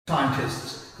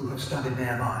scientists who have studied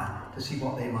Nehemiah to see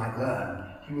what they might learn.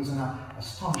 He was an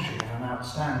astonishing and an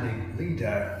outstanding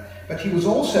leader, but he was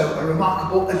also a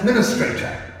remarkable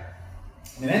administrator,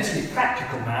 an immensely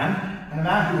practical man, and a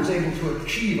man who was able to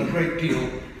achieve a great deal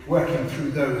working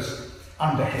through those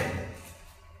under him.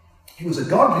 He was a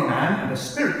godly man and a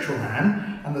spiritual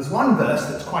man, and there's one verse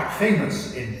that's quite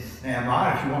famous in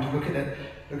Nehemiah. If you want to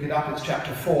look it up, it's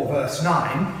chapter 4, verse 9,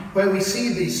 where we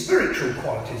see the spiritual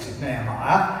qualities of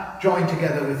Nehemiah joined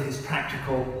together with his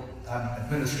practical,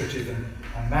 administrative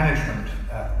and management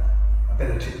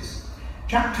abilities.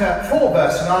 Chapter 4,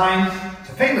 verse 9, it's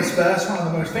a famous verse, one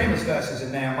of the most famous verses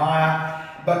in Nehemiah.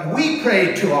 But we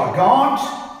prayed to our God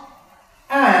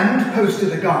and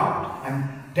posted a guard, and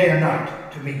day and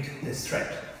night to meet this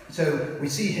threat. So we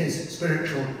see his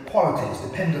spiritual qualities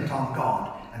dependent on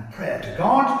God and prayer to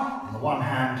God on the one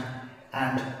hand,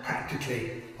 and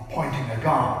practically appointing a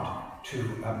guard to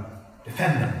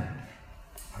defend them.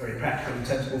 A very practical and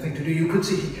sensible thing to do. You could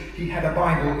see he had a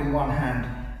Bible in one hand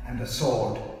and a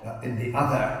sword in the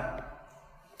other.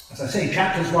 As I say,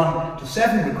 chapters 1 to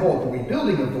 7 record the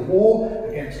rebuilding of the wall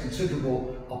against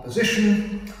considerable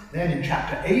opposition. Then in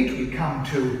chapter 8 we come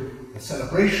to the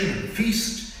celebration of the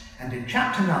feast, and in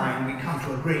chapter 9 we come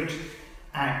to a great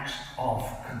act of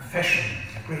confession,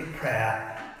 a great prayer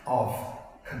of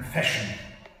confession.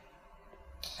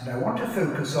 And I want to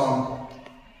focus on,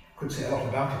 could say a lot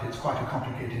about it, it's quite a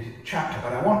complicated chapter,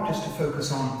 but I want just to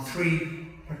focus on three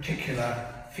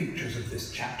particular features of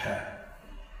this chapter.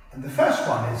 And the first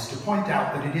one is to point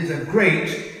out that it is a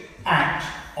great act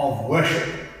of worship.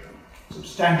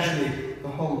 Substantially, the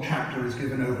whole chapter is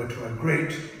given over to a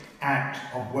great act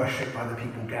of worship by the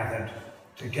people gathered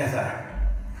together.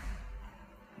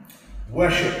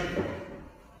 Worship.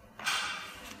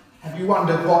 Have you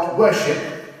wondered what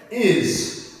worship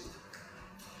is?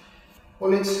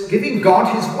 Well, it's giving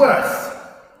God his worth.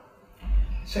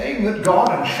 Saying that God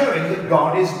and showing that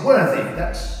God is worthy.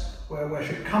 That's where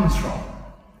worship comes from.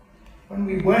 When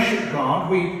we worship God,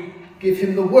 we give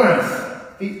him the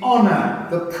worth, the honour,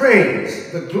 the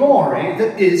praise, the glory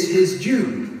that is his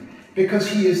due, because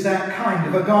he is that kind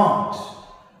of a God.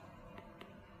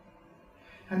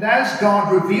 And as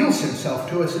God reveals himself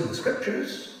to us in the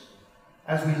scriptures,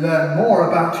 as we learn more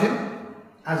about him,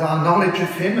 as our knowledge of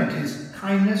him and his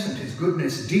kindness and his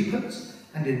goodness deepens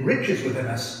and enriches within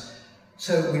us,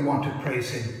 so we want to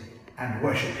praise him and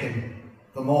worship him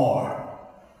the more.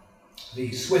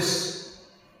 The Swiss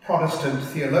Protestant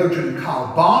theologian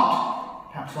Karl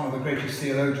Barth, perhaps one of the greatest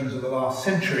theologians of the last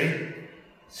century,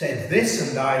 said this,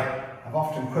 and I have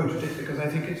often quoted it because I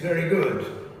think it's very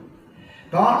good.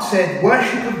 Barth said,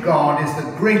 "Worship of God is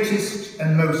the greatest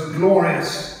and most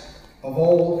glorious of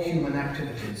all human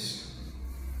activities."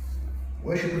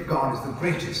 Worship of God is the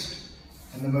greatest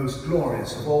and the most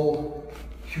glorious of all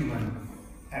human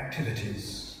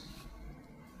activities.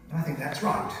 And I think that's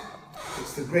right.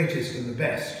 It's the greatest and the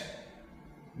best,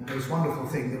 and the most wonderful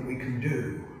thing that we can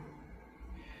do.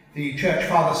 The Church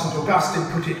Father St.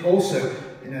 Augustine put it also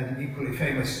in an equally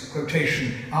famous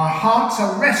quotation, "Our hearts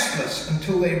are restless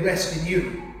until they rest in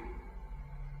you."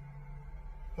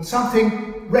 There's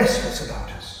something restless about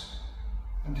us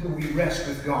until we rest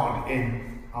with God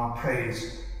in our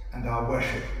praise and our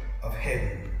worship of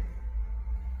him.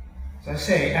 As I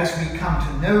say, as we come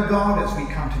to know God, as we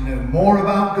come to know more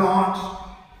about God,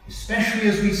 especially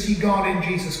as we see God in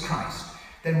Jesus Christ,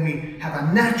 then we have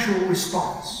a natural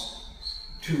response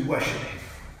to worship him.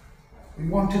 We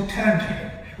want to turn to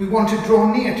him. We want to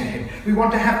draw near to him. We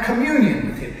want to have communion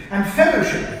with him and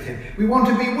fellowship with him. We want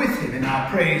to be with him in our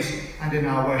praise and in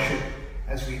our worship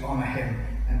as we honour him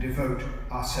and devote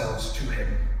ourselves to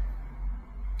him.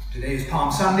 Today is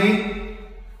Palm Sunday,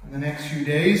 and the next few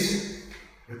days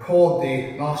record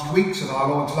the last weeks of our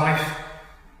Lord's life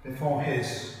before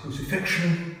his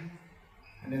crucifixion.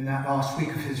 And in that last week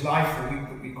of his life, the week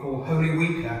that we call Holy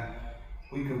Week, a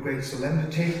week of great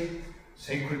solemnity,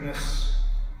 sacredness,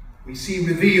 we see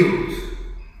revealed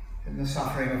in the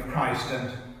suffering of Christ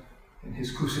and in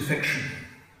his crucifixion,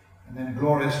 and then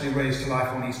gloriously raised to life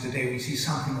on Easter Day, we see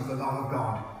something of the love of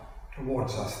God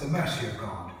towards us, the mercy of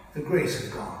God, the grace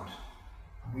of God,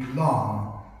 and we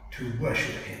long to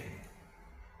worship him.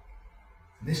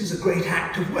 And this is a great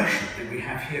act of worship that we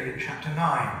have here in chapter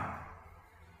 9.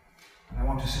 And I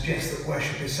want to suggest that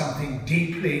worship is something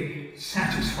deeply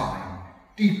satisfying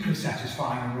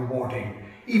and rewarding,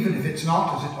 even if it's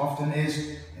not, as it often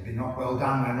is, maybe not well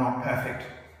done or not perfect,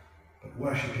 but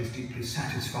worship is deeply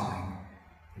satisfying.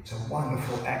 It's a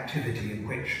wonderful activity in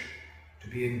which to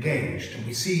be engaged, and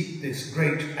we see this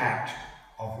great act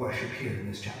of worship here in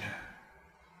this chapter.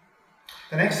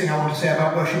 The next thing I want to say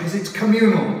about worship is it's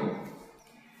communal.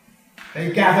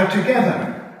 They gather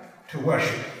together to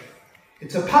worship.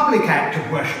 It's a public act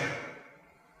of worship.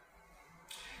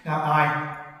 Now,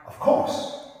 I, of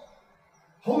course,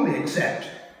 wholly accept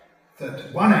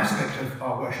that one aspect of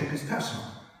our worship is personal,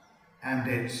 and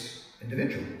it's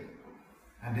individual,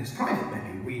 and it's private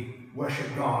maybe. We worship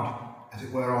God, as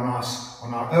it were, on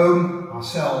our own,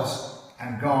 ourselves,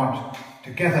 and God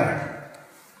together.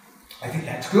 I think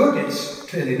that's good, it's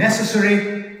clearly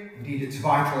necessary, indeed it's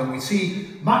vital, and we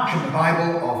see much in the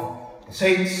Bible of the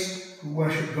saints who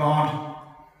worship God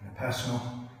in a personal,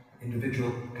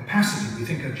 individual capacity. We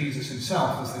think of Jesus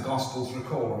himself, as the Gospels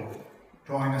record,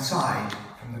 drawing aside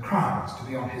from the crowds to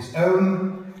be on his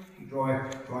own,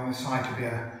 drawing aside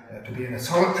to be in a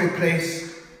solitary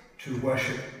place, to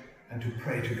worship and to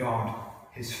pray to God,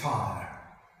 his Father.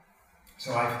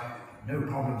 So I've no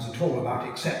problems at all about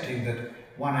accepting that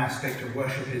one aspect of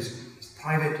worship is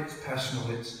private, it's personal,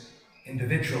 it's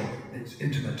individual, it's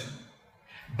intimate.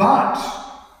 But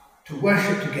to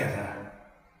worship together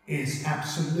is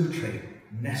absolutely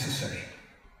necessary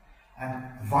and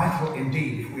vital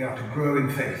indeed if we are to grow in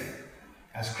faith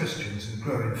as Christians and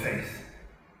grow in faith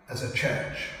as a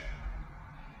church.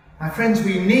 My friends,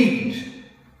 we need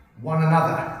one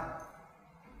another.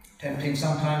 Tempting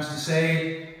sometimes to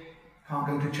say, can't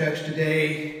go to church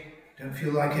today, don't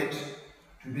feel like it,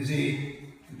 too busy,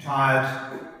 too tired,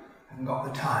 haven't got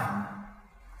the time.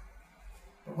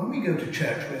 But when we go to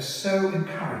church, we're so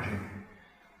encouraging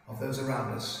of those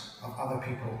around us, of other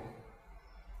people.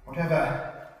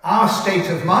 Whatever our state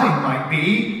of mind might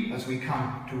be as we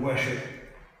come to worship,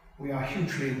 we are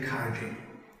hugely encouraging,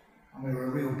 and we're a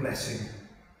real blessing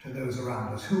to those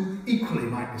around us who equally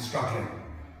might be struggling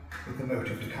with the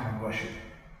motive to come and worship.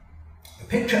 The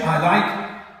picture I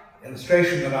like, the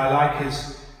illustration that I like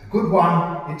is a good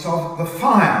one. It's of the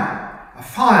fire, a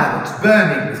fire that's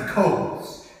burning with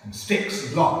coals and sticks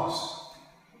and logs.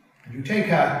 And you take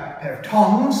a pair of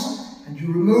tongs and you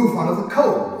remove one of the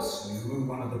coals, you remove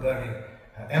one of the burning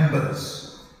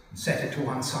embers and set it to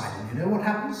one side. And you know what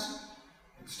happens?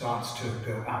 It starts to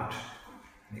go out,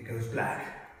 and it goes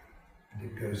black, and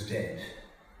it goes dead.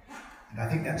 And I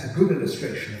think that's a good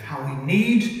illustration of how we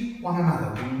need one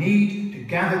another. We need to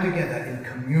gather together in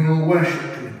communal worship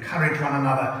to encourage one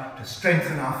another, to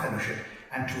strengthen our fellowship,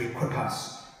 and to equip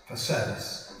us for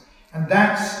service. And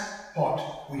that's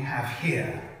what we have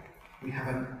here. We have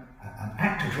an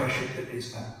act of worship that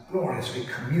is a gloriously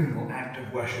communal act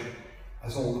of worship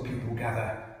as all the people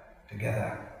gather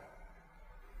together.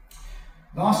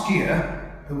 Last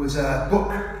year, there was a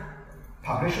book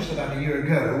published just about a year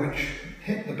ago which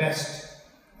hit the best,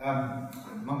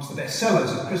 amongst the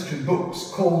bestsellers of Christian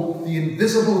books, called The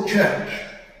Invisible Church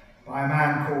by a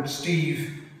man called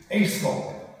Steve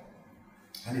Aisthorpe.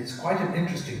 And it's quite an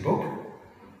interesting book.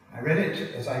 I read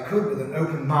it as I could with an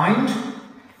open mind.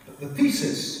 But the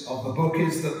thesis of the book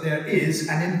is that there is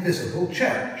an invisible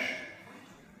church.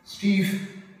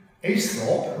 Steve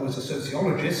Aisthorpe, who is a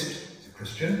sociologist, is a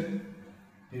Christian,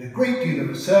 did a great deal of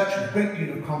research and a great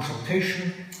deal of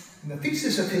consultation. And the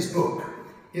thesis of his book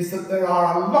is that there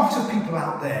are a lot of people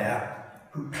out there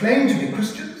who claim to be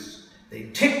Christians. They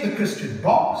tick the Christian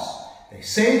box. They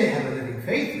say they have a living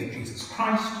faith with Jesus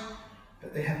Christ,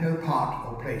 but they have no part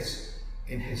or place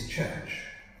in his church.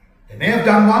 They may have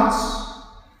done once.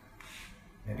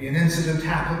 Maybe an incident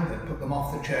happened that put them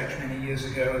off the church many years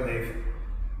ago and they've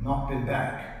not been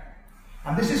back.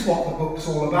 And this is what the book's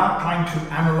all about, trying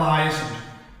to analyse and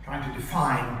trying to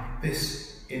define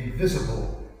this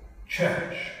invisible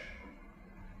church.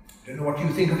 I don't know what you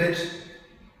think of it.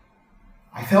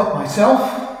 I felt myself,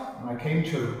 when I came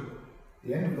to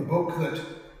the end of the book, that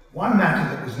one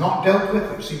matter that was not dealt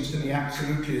with, which seems to me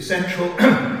absolutely essential,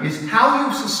 is how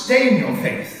you sustain your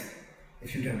faith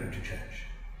if you don't go to church.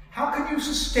 How can you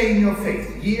sustain your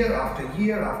faith year after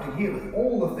year after year with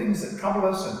all the things that trouble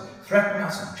us and threaten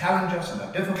us and challenge us and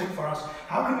are difficult for us?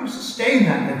 How can you sustain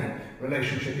that living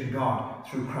relationship in God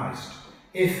through Christ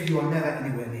if you are never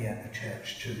anywhere near the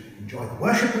church to enjoy the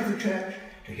worship of the church,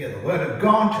 to hear the word of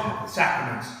God, to have the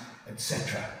sacraments,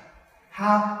 etc.?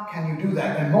 How can you do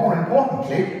that? And more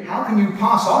importantly, how can you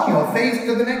pass on your faith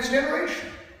to the next generation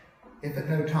if at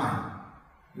no time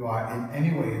you are in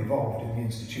any way involved in the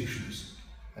institutions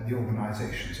and the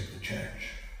organizations of the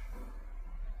church?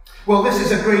 Well, this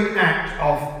is a great act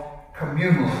of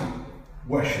communal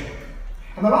worship.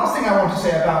 And the last thing I want to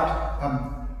say about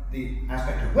the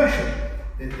aspect of worship,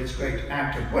 this great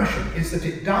act of worship, is that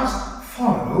it does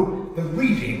follow the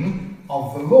reading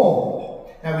of the law.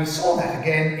 Now, we saw that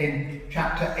again in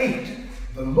chapter 8.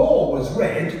 The law was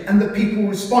read and the people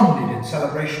responded in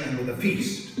celebration and with a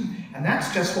feast. And And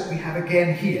that's just what we have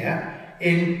again here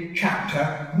in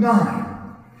chapter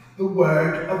 9. The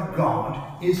word of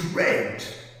God is read.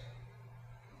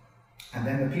 And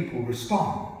then the people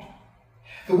respond.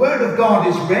 The word of God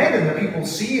is read, and the people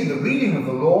see in the reading of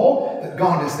the law that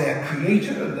God is their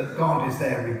creator and that God is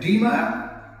their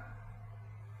redeemer.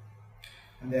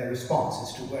 And their response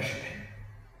is to worship him.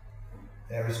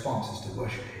 Their response is to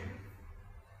worship him.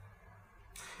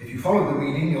 If you follow the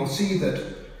reading, you'll see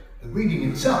that the reading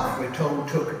itself, we're told,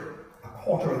 took a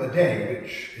quarter of a day,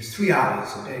 which is 3 hours.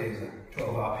 A day is a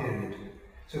 12-hour period.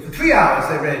 So for 3 hours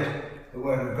they read the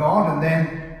word of God, and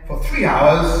then for 3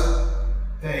 hours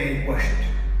they worshipped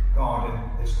God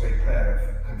in this great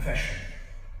prayer of confession.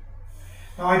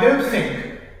 Now, I don't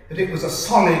think that it was a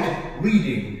solid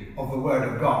reading of the word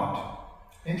of God.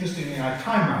 Interestingly, I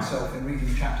timed myself in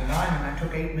reading chapter 9, and I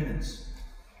took 8 minutes.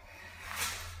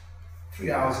 3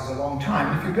 hours is a long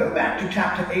time. And if you go back to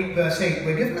chapter 8, verse 8,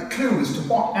 we're given a clue as to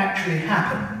what actually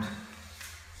happened.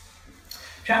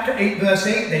 Chapter 8, verse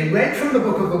 8, they read from the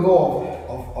book of the law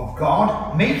of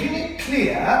God, making it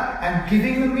clear and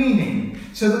giving the meaning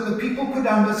so that the people could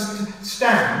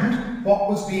understand what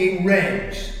was being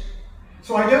read.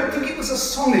 So I don't think it was a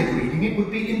solid reading. It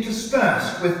would be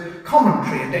interspersed with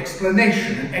commentary and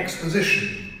explanation and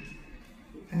exposition.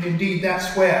 And indeed,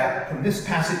 that's where, from this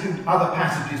passage and other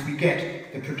passages, we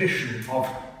get the tradition of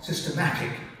systematic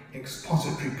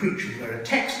expository preaching, where a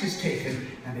text is taken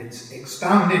and it's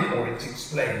expounded or it's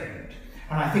explained.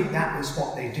 And I think that was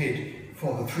what they did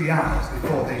for the 3 hours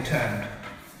before they turned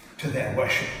to their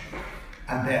worship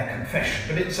and their confession.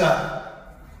 But it's a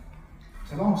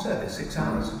long service, 6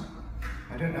 hours.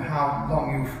 I don't know how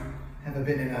long you've ever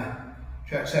been in a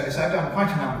church service. I've done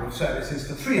quite a number of services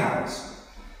for 3 hours.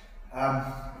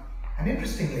 And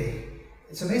interestingly,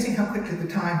 it's amazing how quickly the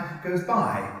time goes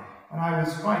by. And I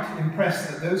was quite impressed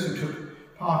that those who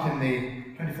took part in the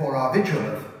 24-hour vigil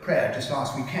of prayer just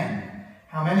last weekend,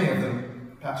 how many of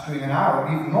them, perhaps doing an hour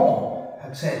or even more,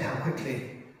 had said how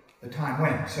quickly the time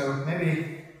went. So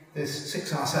maybe this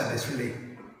 6-hour service really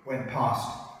went past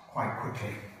quite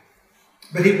quickly.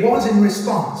 But it was in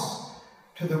response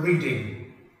to the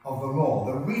reading of the law,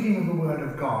 the reading of the Word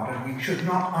of God, and we should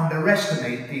not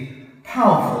underestimate the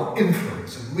powerful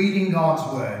influence of reading God's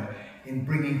Word in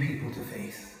bringing people to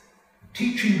faith,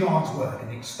 teaching God's Word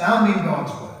and expounding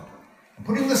God's Word, and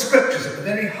putting the Scriptures at the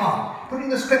very heart, putting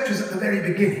the Scriptures at the very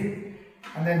beginning,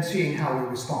 and then seeing how we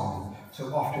respond.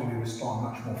 So often we respond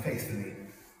much more faithfully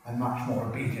and much more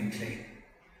obediently.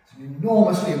 It's an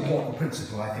enormously important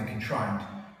principle, I think, enshrined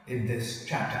in this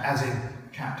chapter, as in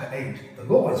chapter 8. The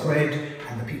law is read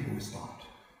and the people respond.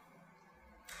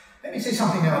 Let me say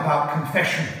something now about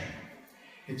confession.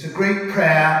 It's a great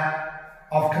prayer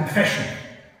of confession.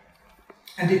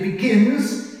 And it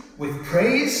begins with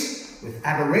praise, with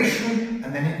adoration,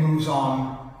 and then it moves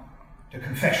on to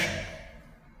confession.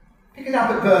 Pick it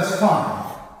up at verse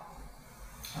 5,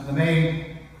 and the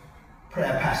main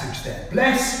prayer passage there.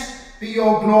 Blessed be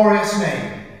your glorious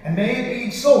name, and may it be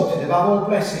exalted above all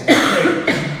blessing and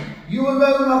praise. You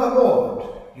alone are the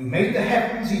Lord. You made the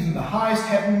heavens, even the highest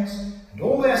heavens, and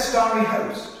all their starry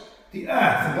host, the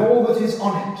earth and all that is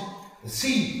on it, the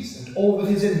seas and all that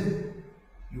is in them.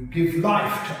 You give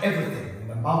life to everything, and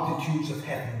the multitudes of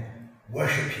heaven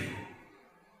worship you.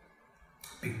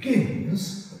 The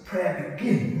prayer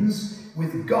begins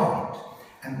with God,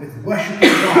 and with worshiping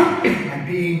God, and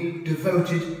being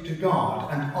devoted to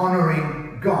God, and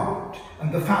honouring God.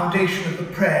 And the foundation of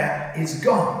the prayer is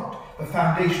God. The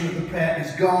foundation of the prayer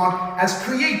is God as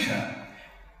creator,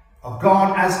 of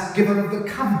God as giver of the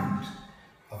covenant,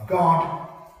 of God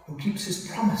who keeps his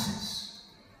promises,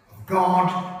 of God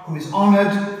who is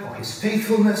honoured for his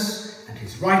faithfulness and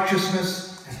his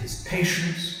righteousness and his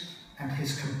patience and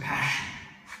his compassion.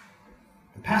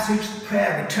 The passage, the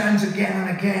prayer, returns again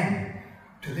and again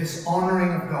to this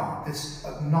honouring of God, this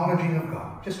acknowledging of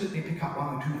God. Just let me pick up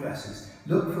 1 or 2 verses.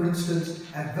 Look, for instance,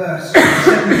 at verse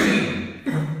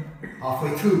 17.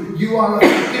 Halfway through. You are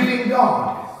a forgiving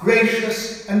God,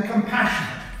 gracious and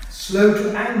compassionate, slow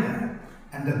to anger,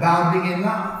 and abounding in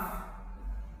love.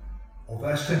 Or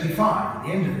verse 25, at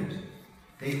the end of it.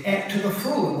 They ate to the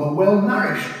full and were well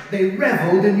nourished. They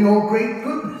revelled in your great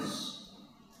goodness.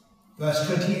 Verse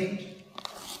 28.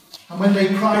 And when they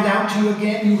cried out to you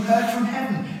again, you heard from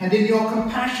heaven, and in your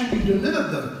compassion you delivered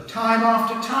them time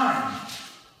after time.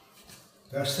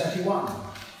 Verse 31.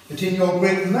 But in your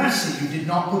great mercy you did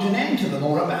not put an end to them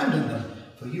or abandon them,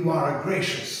 for you are a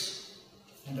gracious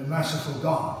and a merciful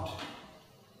God.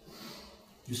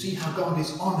 You see how God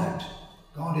is honoured,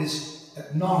 God is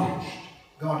acknowledged,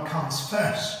 God comes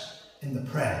first in the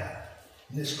prayer.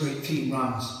 And this great theme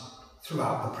runs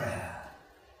throughout the prayer.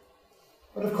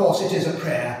 But of course it is a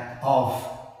prayer of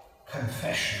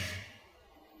confession.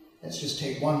 Let's just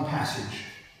take one passage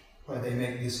where they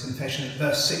make this confession at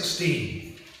verse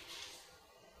 16.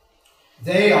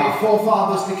 They, our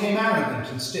forefathers, became arrogant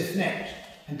and stiff-necked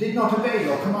and did not obey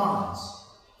your commands.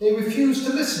 They refused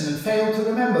to listen and failed to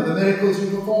remember the miracles you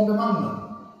performed among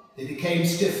them. They became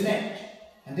stiff-necked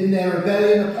and in their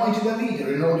rebellion appointed a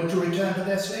leader in order to return to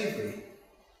their slavery.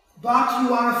 But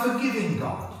you are a forgiving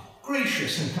God,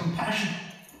 gracious and compassionate,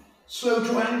 slow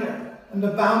to anger and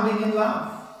abounding in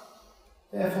love.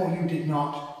 Therefore you did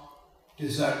not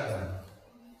desert them.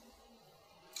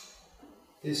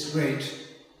 This great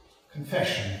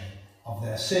confession of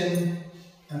their sin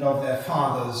and of their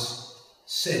father's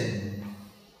sin.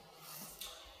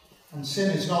 And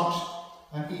sin is not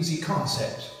an easy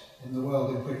concept in the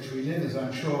world in which we live, as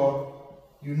I'm sure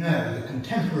you know. The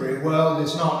contemporary world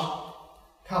is not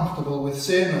comfortable with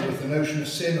sin, or with the notion of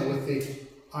sin, or with the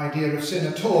idea of sin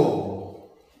at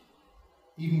all.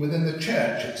 Even within the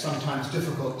church, it's sometimes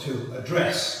difficult to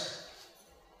address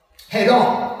head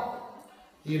on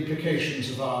the implications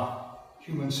of our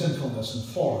human sinfulness and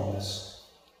fallenness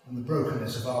and the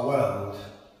brokenness of our world.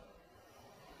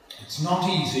 It's not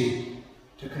easy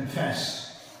to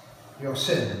confess your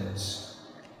sins.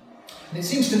 And it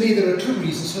seems to me there are two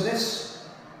reasons for this.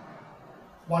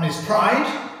 One is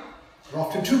pride. We're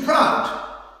often too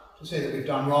proud to say that we've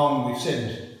done wrong, we've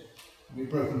sinned, and we've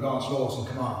broken God's laws and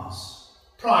commands.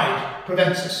 Pride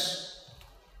prevents us.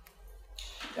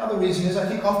 The other reason is I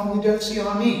think often we don't see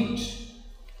our need.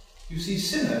 You see,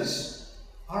 sinners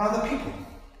are other people.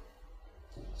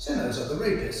 Sinners are the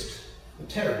rapist, the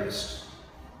terrorist,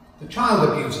 the child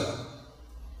abuser,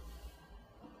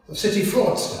 the city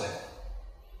fraudster,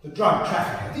 the drug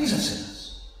trafficker. These are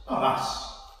sinners, not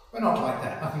us. We're not like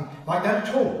that, nothing like that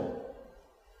at all.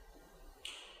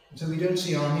 And so we don't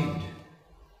see our need.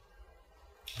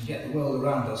 And yet the world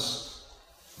around us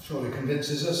surely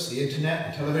convinces us, the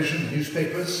internet, the television, the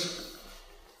newspapers,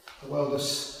 the world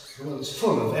is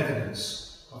full of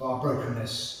evidence of our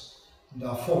brokenness and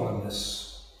our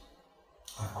fallenness.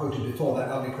 I've quoted before that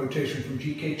lovely quotation from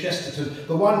G.K. Chesterton.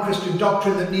 The one Christian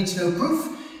doctrine that needs no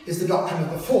proof is the doctrine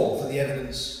of the fall, for the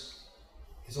evidence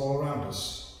is all around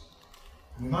us.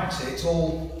 And we might say it's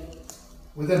all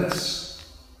within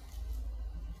us.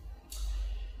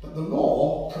 But the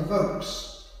law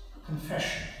provokes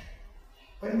confession.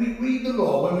 When we read the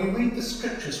law, when we read the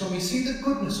scriptures, when we see the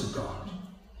goodness of God,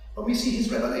 when we see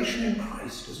his revelation in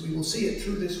Christ, as we will see it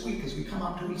through this week as we come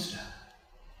up to Easter,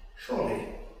 surely,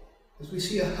 as we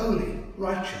see a holy,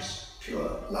 righteous,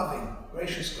 pure, loving,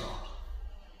 gracious God,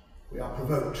 we are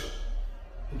provoked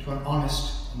into an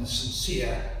honest and a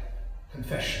sincere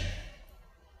confession.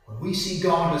 When we see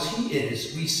God as he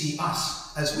is, we see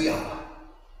us as we are,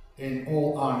 in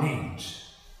all our need,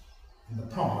 in the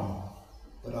problem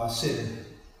that our sin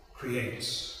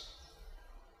creates.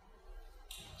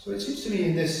 So it seems to me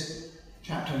in this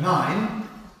chapter 9,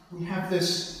 we have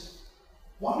this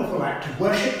wonderful act of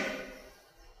worship,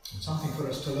 and something for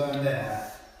us to learn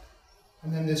there,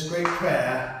 and then this great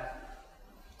prayer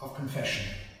of confession.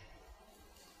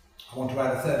 I want to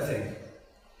add a third thing.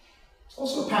 It's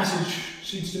also a passage,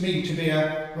 seems to me, to be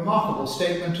a remarkable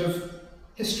statement of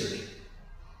history,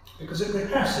 because it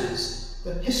rehearses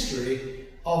the history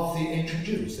of the ancient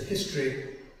Jews, the history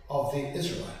of the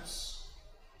Israelites.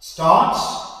 It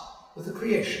starts with the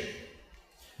creation,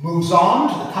 moves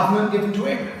on to the covenant given to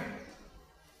Abraham,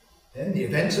 then the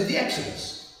events of the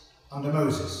Exodus under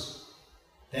Moses.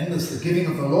 Then there's the giving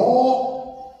of the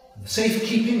law, and the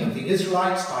safekeeping of the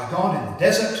Israelites by God in the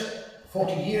desert,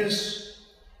 40 years,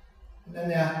 and then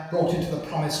they're brought into the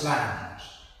promised land.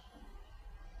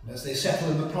 And as they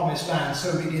settle in the promised land,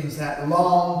 so begins that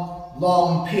long,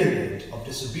 long period of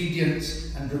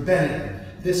disobedience and rebellion,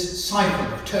 this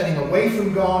cycle of turning away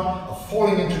from God, of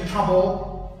falling into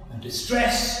trouble and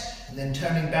distress, and then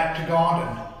turning back to God,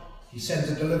 and he sends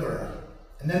a deliverer.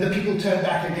 And then the people turn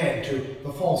back again to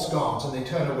the false gods, and they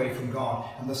turn away from God,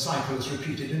 and the cycle is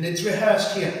repeated. And it's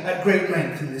rehearsed here at great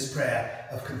length in this prayer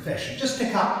of confession. Just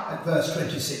pick up at verse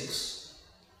 26.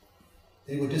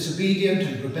 They were disobedient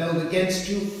and rebelled against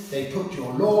you. They put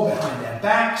your law behind their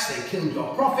backs. They killed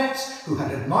your prophets who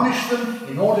had admonished them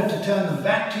in order to turn them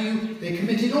back to you. They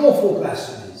committed awful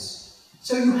blasphemies.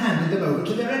 So you handed them over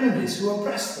to their enemies who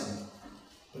oppressed them.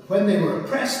 But when they were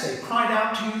oppressed, they cried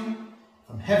out to you.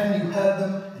 From heaven you heard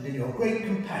them, and in your great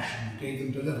compassion you gave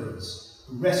them deliverers,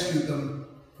 who rescued them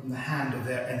from the hand of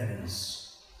their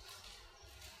enemies.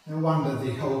 No wonder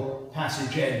the whole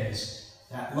passage ends,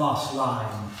 that last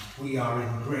line, we are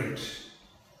in great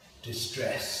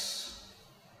distress.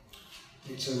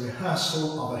 It's a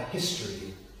rehearsal of a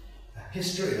history a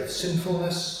history of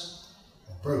sinfulness,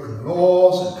 of broken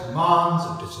laws and commands,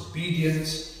 of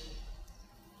disobedience,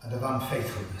 and of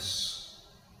unfaithfulness.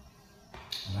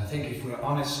 And I think if we're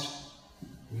honest,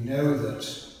 we know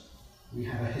that we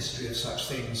have a history of such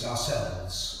things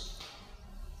ourselves.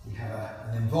 We have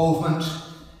an involvement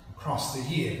across the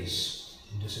years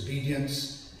in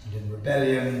disobedience and in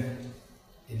rebellion,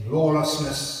 in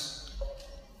lawlessness,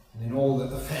 and in all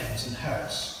that offends and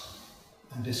hurts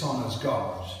and dishonours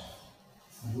God.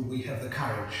 And would we have the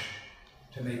courage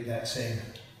to make that same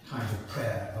kind of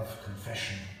prayer of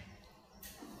confession?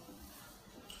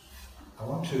 I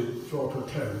want to draw to a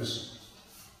close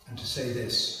and to say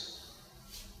this.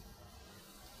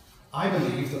 I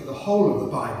believe that the whole of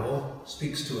the Bible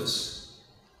speaks to us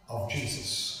of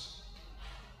Jesus.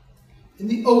 In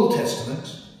the Old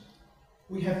Testament,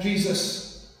 we have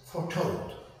Jesus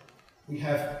foretold. We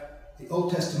have the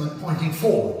Old Testament pointing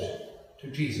forward to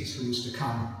Jesus, who is to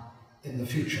come in the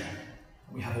future.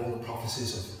 We have all the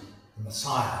prophecies of the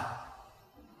Messiah.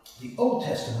 The Old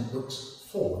Testament looks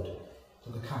forward to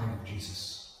the coming of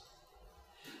Jesus.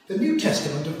 The New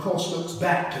Testament, of course, looks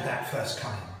back to that first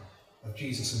coming of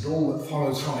Jesus and all that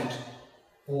follows from it,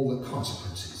 all the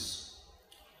consequences.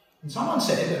 And someone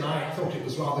said, and I thought it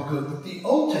was rather good, that the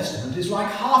Old Testament is like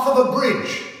half of a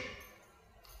bridge.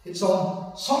 It's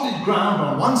on solid ground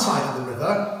on one side of the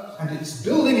river, and it's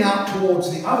building out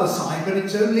towards the other side, but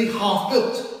it's only half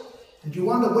built. And you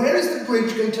wonder, where is the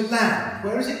bridge going to land?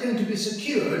 Where is it going to be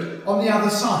secured on the other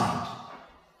side?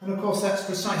 And of course, that's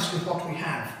precisely what we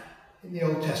have in the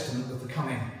Old Testament with the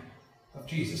coming of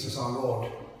Jesus as our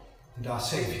Lord and our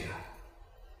Saviour.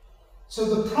 So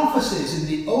the prophecies in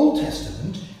the Old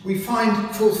Testament we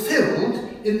find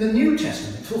fulfilled in the New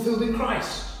Testament, fulfilled in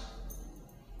Christ.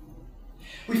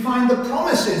 We find the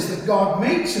promises that God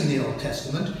makes in the Old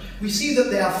Testament, we see that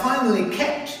they are finally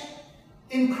kept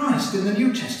in Christ in the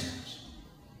New Testament.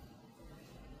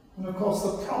 And of course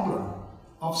the problem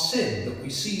of sin that we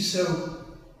see so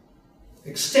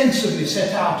extensively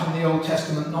set out in the Old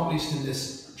Testament, not least in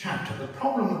this chapter, the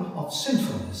problem of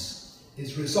sinfulness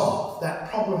is resolved,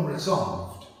 that problem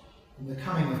resolved in the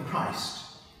coming of Christ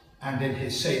and in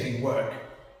his saving work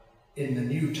in the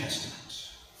New Testament.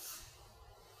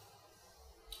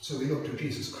 So we look to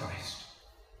Jesus Christ.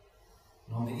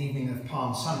 And on the evening of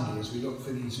Palm Sunday, as we look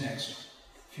for these next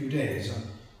few days, and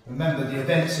remember the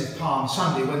events of Palm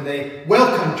Sunday when they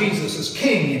welcomed Jesus as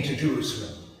King into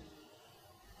Jerusalem,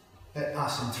 let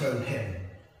us enthrone him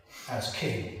as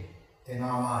King in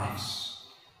our lives.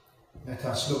 Let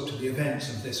us look to the events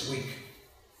of this week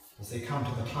as they come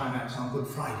to the climax on Good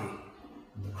Friday,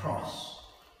 and the cross,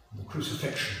 and the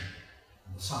crucifixion,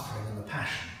 and the suffering and the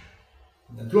passion,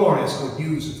 and the glorious good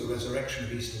news of the resurrection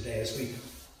of Easter Day.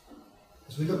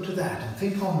 As we look to that and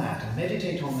think on that and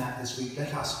meditate on that this week,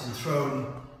 let us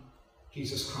enthrone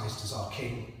Jesus Christ as our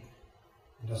King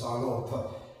and as our Lord,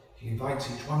 for he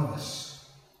invites each one of us,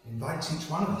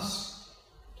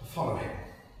 to follow him,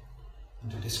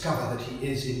 and to discover that he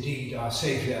is indeed our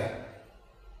Saviour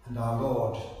and our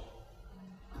Lord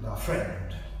and our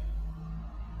friend.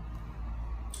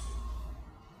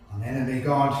 Amen. And may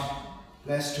God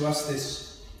bless to us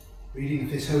this reading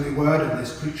of his holy word and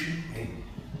this preaching. May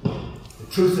the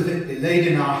truth of it be laid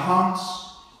in our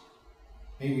hearts.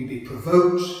 May we be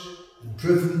provoked and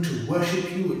driven to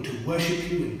worship you and to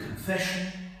worship you in confession,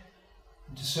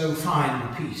 and to so find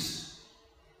the peace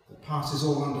that passes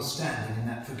all understanding in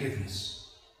that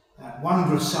forgiveness, that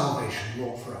wondrous salvation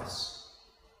wrought for us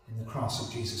in the cross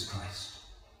of Jesus Christ.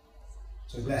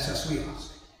 So bless us, we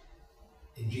ask,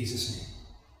 in Jesus' name.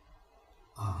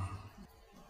 Amen.